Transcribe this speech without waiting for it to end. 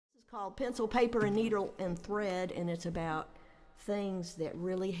called Pencil, Paper, and Needle and Thread, and it's about things that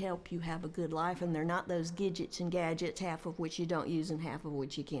really help you have a good life, and they're not those gadgets and gadgets, half of which you don't use and half of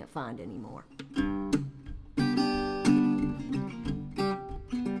which you can't find anymore.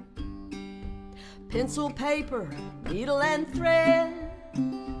 Pencil, paper, needle, and thread,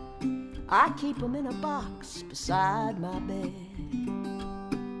 I keep them in a box beside my bed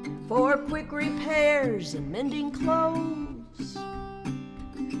for quick repairs and mending clothes,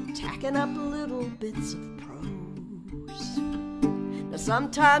 tacking up little bits of prose. Now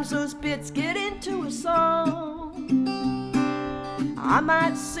sometimes those bits get into a song, I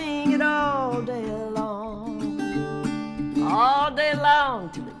might sing it all day long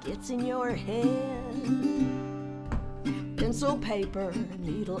till it gets in your head. Pencil, paper,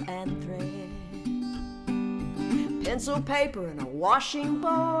 needle, and thread. Pencil, paper, and a washing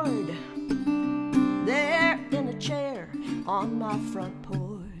board, there in a chair on my front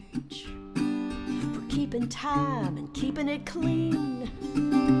porch, for keeping time and keeping it clean,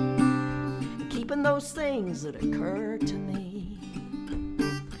 and keeping those things that occur to me.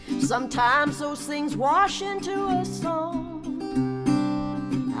 Sometimes those things wash into a song,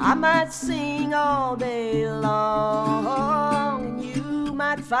 I might sing all day long, and you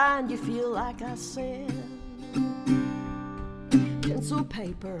might find you feel like I said. Pencil,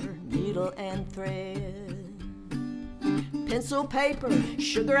 paper, needle, and thread. Pencil, paper,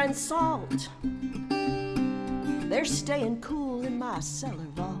 sugar, and salt, they're staying cool in my cellar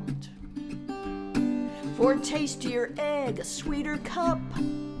vault. For a tastier egg, a sweeter cup,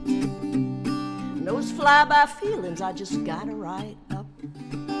 and those flyby feelings I just gotta write up.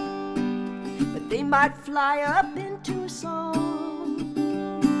 But they might fly up into a song,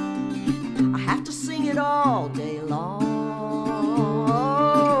 I have to sing it all day long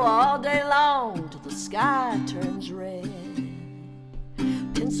till the sky turns red.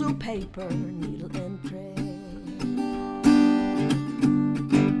 Pencil, paper, needle, and thread.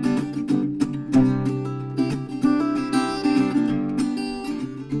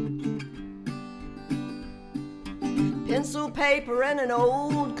 Pencil, paper, and an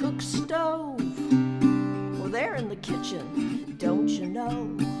old cook stove, well, they're in the kitchen, don't you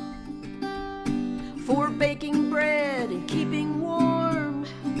know, for baking bread and keeping warm,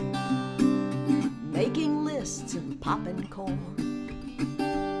 making lists and popping corn.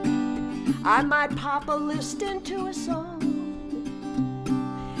 I might pop a list into a song,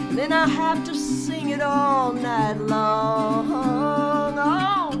 and then I have to sing it all night long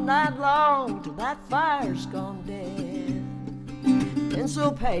till that fire's gone dead.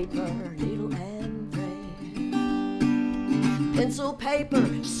 Pencil, paper, needle, and thread. Pencil, paper,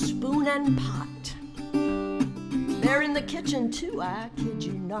 spoon, and pot, they're in the kitchen too, I kid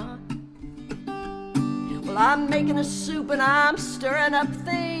you not. Well, I'm making a soup and I'm stirring up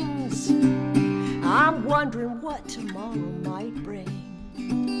things, I'm wondering what tomorrow might bring.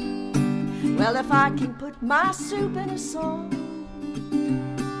 Well, if I can put my soup in a song,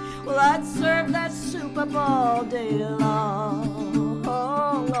 well, I'd serve that soup up all day long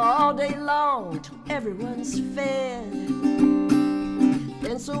till everyone's fed.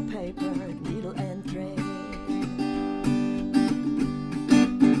 Pencil, paper, needle, and thread.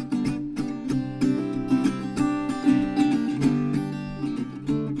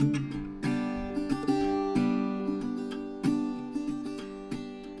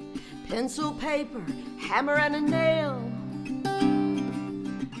 Pencil, paper, hammer, and a nail,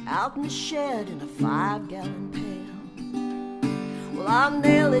 out in the shed in a 5-gallon pail. Well, I'll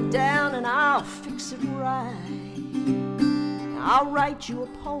nail it down and I'll fix it right. I'll write you a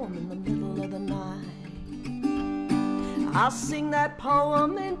poem in the middle of the night. I'll sing that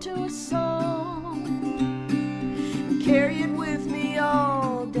poem into a song and carry it with me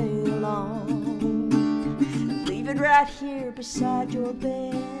all day long, and leave it right here beside your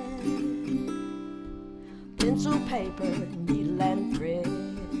bed. Pencil, paper, needle, and thread.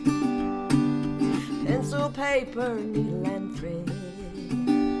 Pencil, paper, needle, and thread.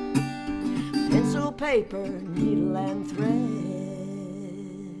 Pencil, paper, needle, and thread.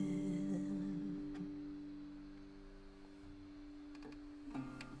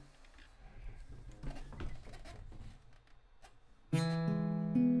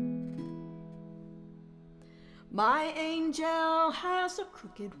 My angel has a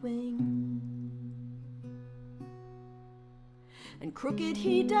crooked wing, and crooked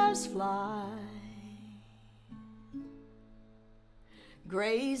he does fly,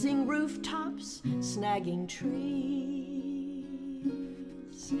 grazing rooftops, snagging trees,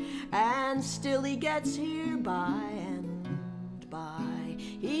 and still he gets here by and by.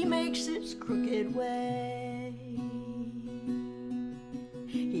 He makes his crooked way.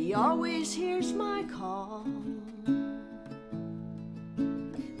 He he always hears my call,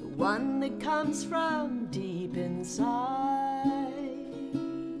 the one that comes from deep inside,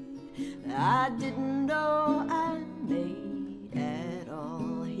 that I didn't know I made at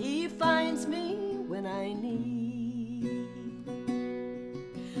all. He finds me when I need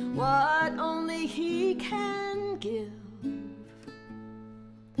what only he can give,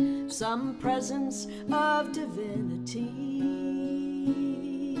 some presence of divinity.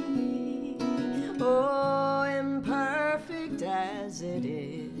 Oh, imperfect as it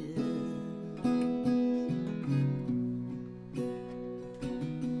is.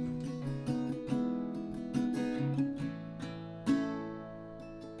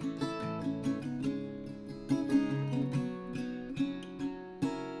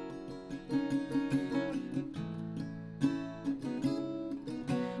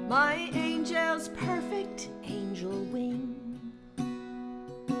 My angel's perfect angel wing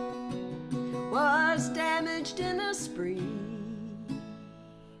was damaged in a spree,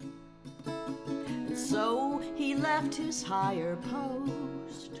 and so he left his higher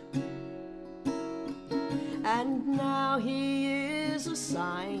post, and now he is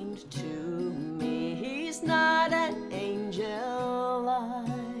assigned to me. He's not an angel like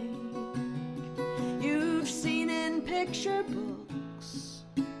you've seen in picture books,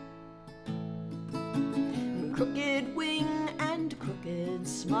 crooked wing and crooked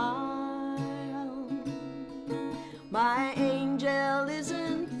smile. My angel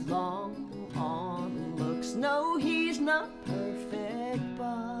isn't long on looks, no, he's not perfect,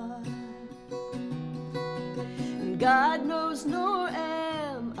 but God knows nor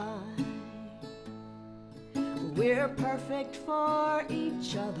am I. We're perfect for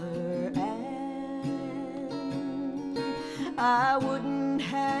each other, and I wouldn't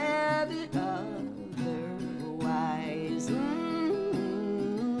have it otherwise.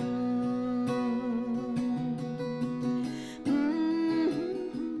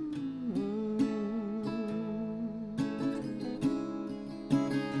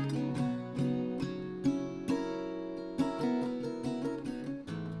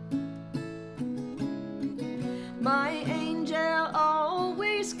 My angel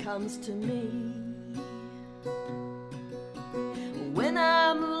always comes to me when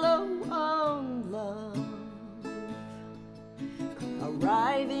I'm low on love,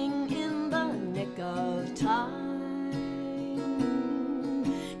 arriving in the nick of time,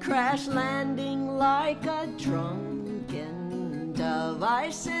 crash landing like a drunken dove. I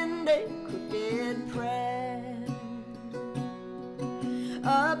send a crooked prayer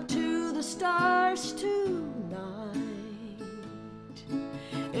up to the stars tonight,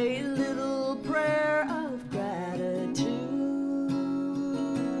 a little prayer of gratitude.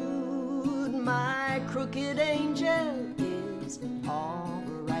 My crooked angel is all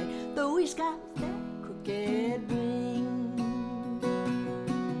right, though he's got that crooked wing,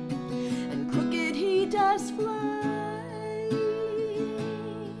 and crooked he does fly,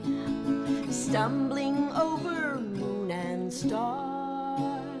 stumbling over moon and stars.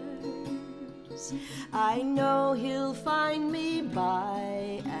 I know he'll find me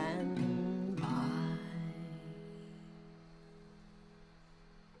by and by.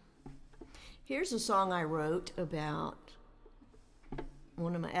 Here's a song I wrote about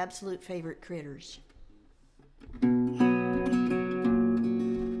one of my absolute favorite critters.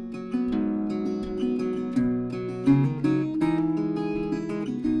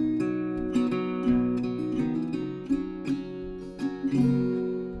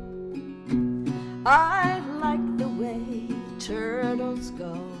 I like the way turtles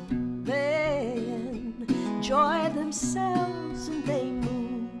go. They enjoy themselves and they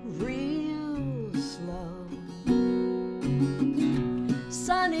move real slow,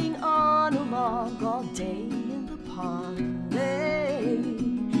 sunning on a log all day in the pond. They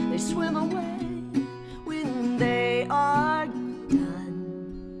swim away when they are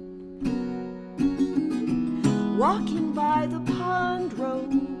done. Walking by the pond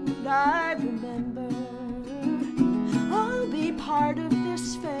road, I remember I'll be part of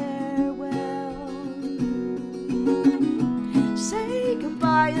this farewell. Say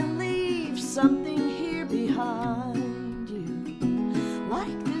goodbye and leave something here behind you,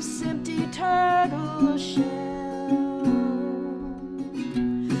 like this empty turtle shell.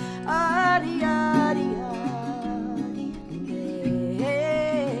 Adi, adi, adi,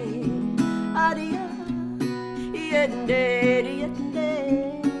 adi, adi, adi,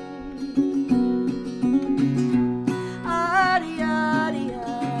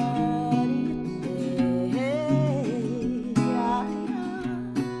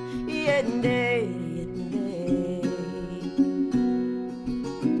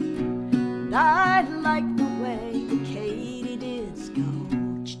 like the way the katydids go.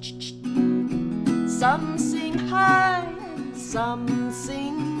 Some sing high and some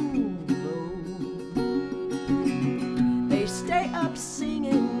sing low. They stay up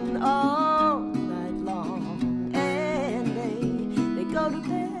singing all night long, and they go to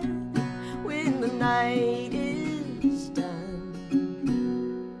bed when the night is done.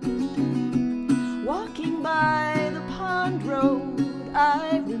 Walking by the pond road,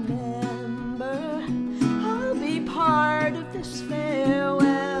 I remember I'll be part of this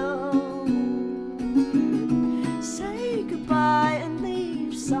farewell. Say goodbye and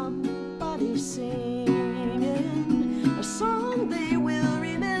leave somebody singing a song they will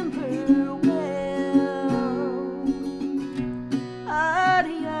remember well.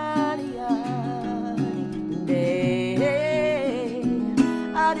 Adi, adi, adi, day,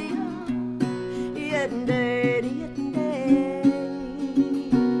 adi, adi, day, day.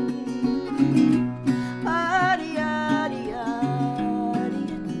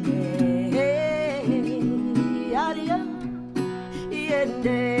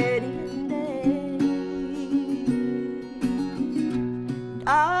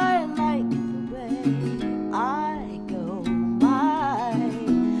 I like the way I go.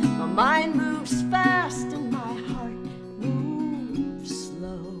 My mind moves fast and my heart moves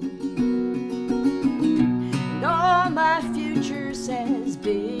slow. And all my future's as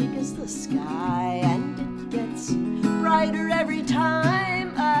big as the sky, and it gets brighter every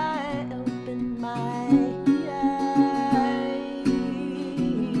time I open my eyes.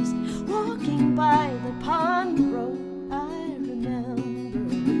 Walking by the pond road, I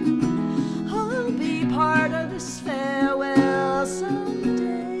remember I'll be part of this farewell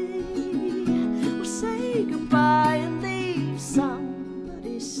someday. We'll say goodbye and leave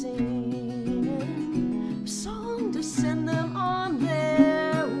somebody singing a song to send them on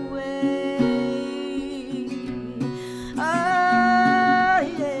their way. Ah,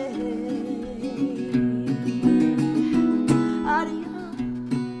 yeah. Adios,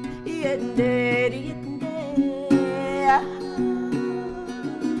 yeah, yeah, yeah.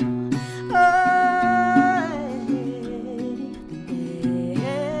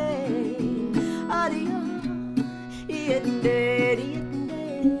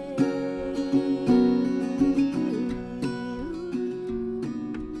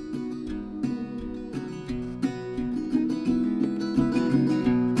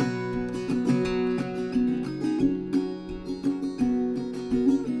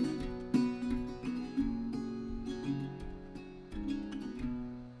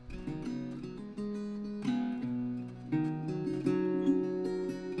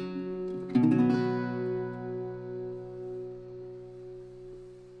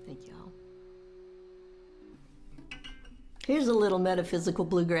 Here's a little metaphysical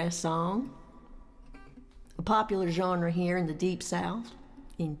bluegrass song, a popular genre here in the Deep South,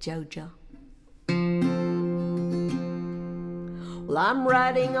 in Georgia. Well, I'm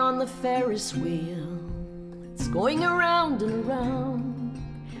riding on the Ferris wheel. It's going around and around.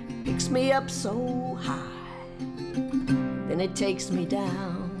 It picks me up so high, then it takes me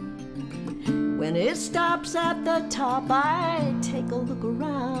down. When it stops at the top, I take a look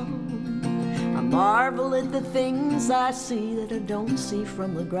around. I marvel at the things I see that I don't see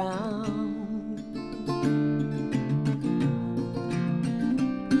from the ground.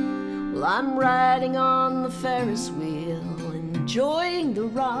 Well, I'm riding on the Ferris wheel, enjoying the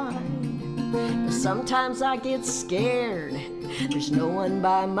ride. But sometimes I get scared, there's no one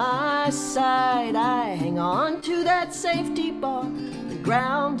by my side. I hang on to that safety bar, the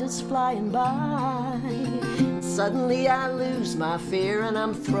ground is flying by. Suddenly I lose my fear and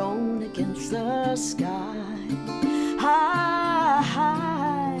I'm thrown against the sky. High,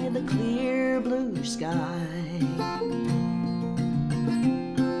 high, the clear blue sky.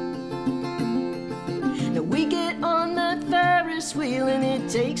 Now we get on that Ferris wheel and it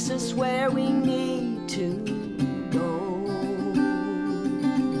takes us where we need to go.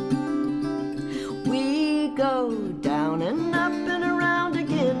 We go down and up and around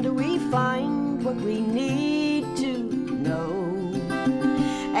again till we find what we need to know.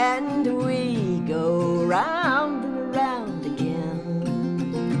 And we go round and around again.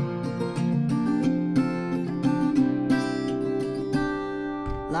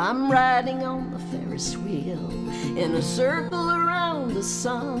 Well, I'm riding on the Ferris wheel in a circle around the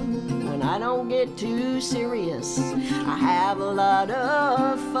sun. When I don't get too serious, I have a lot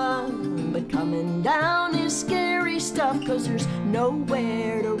of fun. But coming down is scary stuff, 'cause there's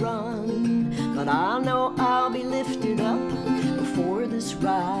nowhere to run. But I know I'll be lifted up before this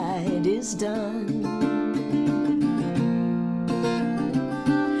ride is done.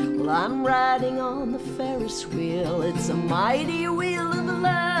 Well, I'm riding on the Ferris wheel. It's a mighty wheel of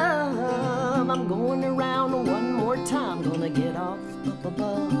love. I'm going around one more time, gonna get off up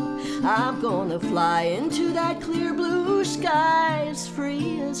above. I'm gonna fly into that clear blue sky, as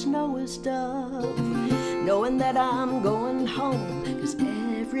free as Noah's dove, knowing that I'm going home, 'cause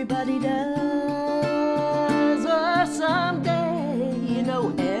everybody does. Oh, someday, you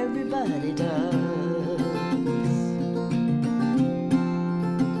know, everybody does.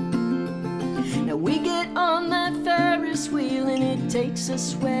 Now we get on that Ferris wheel and it takes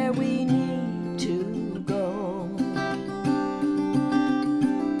us where we need to go.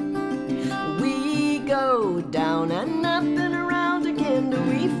 We go down and up and around again till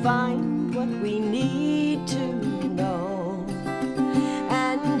we find what we need to know.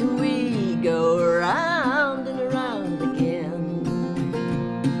 And we go round and around again,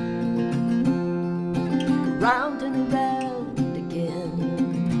 round and around again,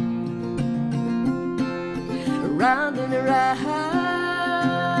 round and around,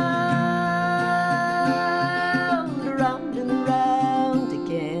 round and around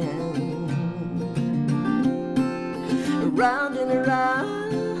again, round and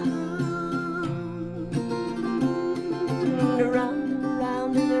around, around and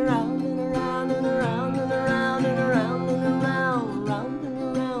around and around and around and around and around and around and around, round and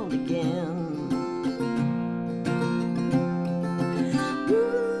around again.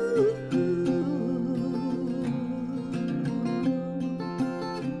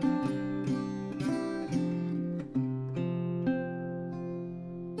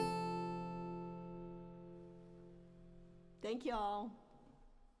 Thank y'all.